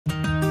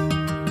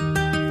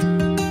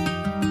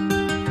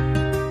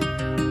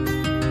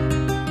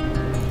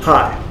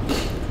Hi,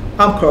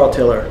 I'm Carl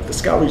Tiller, the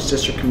Scoutreach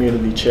District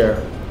Community Chair.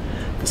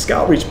 The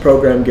Scoutreach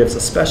program gives a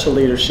special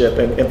leadership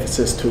and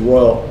emphasis to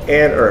rural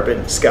and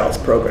urban Scouts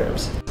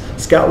programs.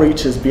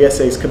 Scoutreach is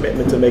BSA's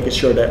commitment to making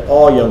sure that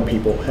all young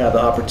people have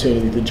the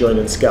opportunity to join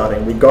in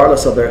Scouting,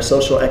 regardless of their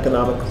social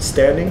economical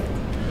standing,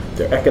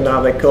 their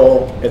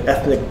economical and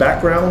ethnic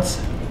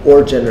backgrounds,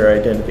 or gender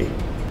identity.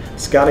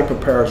 Scouting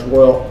prepares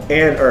rural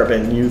and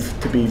urban youth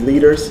to be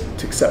leaders,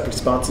 to accept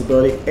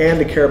responsibility, and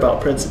to care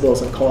about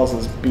principles and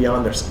causes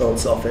beyond their own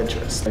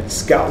self-interest.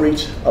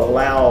 Scoutreach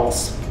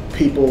allows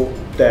people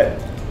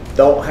that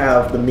don't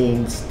have the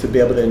means to be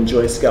able to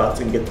enjoy Scouts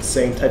and get the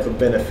same type of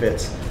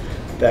benefits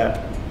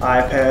that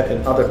I've had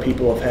and other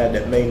people have had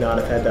that may not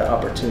have had that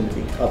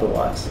opportunity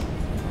otherwise.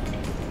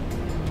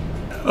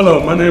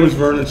 Hello, my name is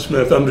Vernon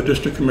Smith. I'm the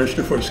District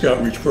Commissioner for the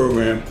Scoutreach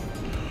program.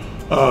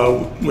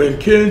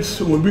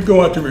 When we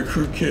go out to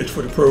recruit kids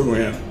for the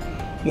program,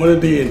 one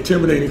of the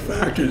intimidating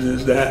factors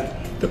is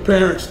that the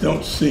parents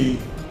don't see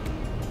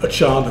a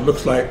child that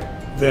looks like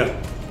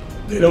them.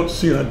 They don't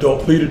see an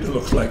adult leader that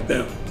looks like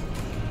them.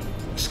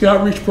 The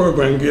Scoutreach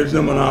program gives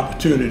them an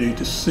opportunity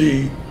to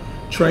see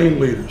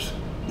trained leaders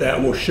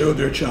that will show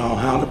their child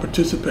how to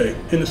participate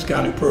in the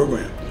Scouting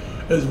program,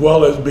 as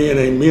well as being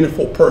a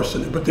meaningful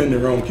person within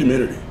their own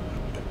community.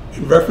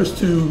 In reference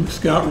to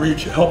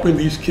Scoutreach helping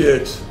these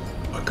kids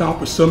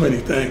accomplish so many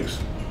things,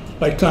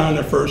 like tying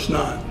their first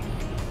knot,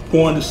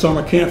 going to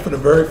summer camp for the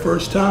very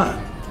first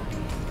time,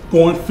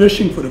 going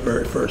fishing for the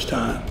very first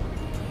time,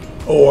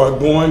 or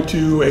going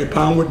to a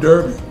Poundwood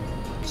Derby,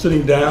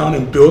 sitting down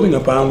and building a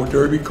Poundwood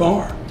Derby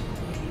car,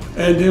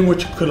 and then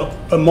which could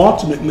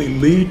ultimately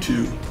lead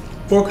to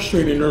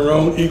orchestrating their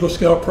own Eagle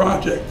Scout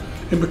project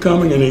and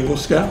becoming an Eagle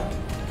Scout.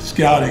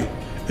 Scouting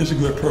is a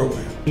good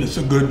program, and it's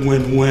a good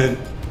win-win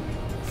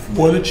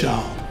for the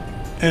child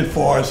and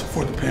for us,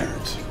 for the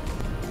parents.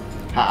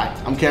 Hi,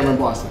 I'm Cameron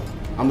Boston.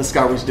 I'm the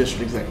Scoutreach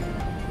District Executive.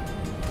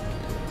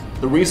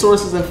 The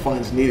resources and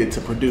funds needed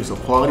to produce a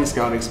quality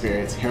Scouting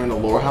experience here in the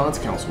Lower Highlands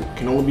Council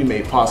can only be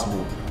made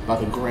possible by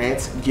the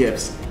grants,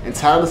 gifts, and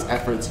tireless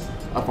efforts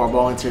of our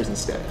volunteers and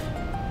staff.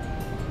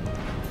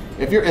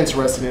 If you're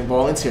interested in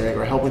volunteering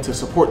or helping to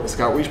support the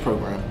Scoutreach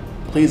program,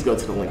 please go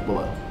to the link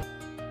below.